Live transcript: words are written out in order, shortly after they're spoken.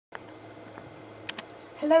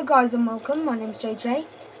Hello guys and welcome, my name's JJ.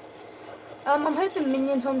 I'm hoping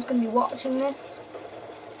Minion Tom's going to be watching this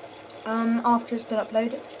after it's been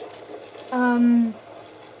uploaded.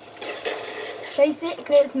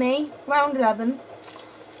 Basically it's me, round 11.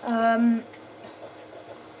 I'm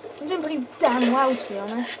doing pretty damn well, to be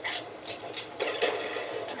honest.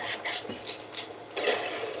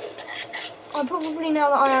 I probably,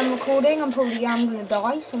 now that I am recording, I'm probably going to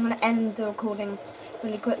die, so I'm going to end the recording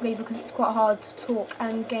really quickly because it's quite hard to talk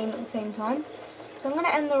and game at the same time. So I'm going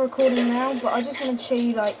to end the recording now, but I just wanted to show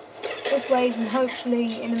you like this wave, and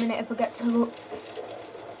hopefully in a minute if I get to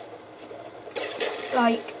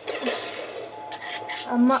like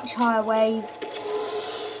a much higher wave,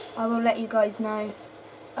 I will let you guys know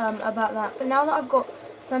about that. But now that I've got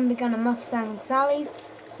Thundergun and Mustang and Sally's,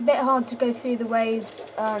 it's a bit hard to go through the waves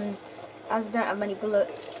as I don't have many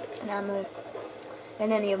bullets and ammo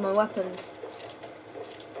in any of my weapons.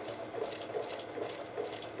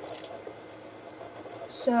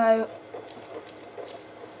 So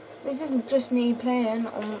this isn't just me playing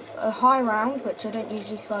on a high round, which I don't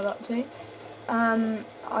usually survive up to.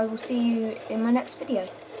 I will see you in my next video.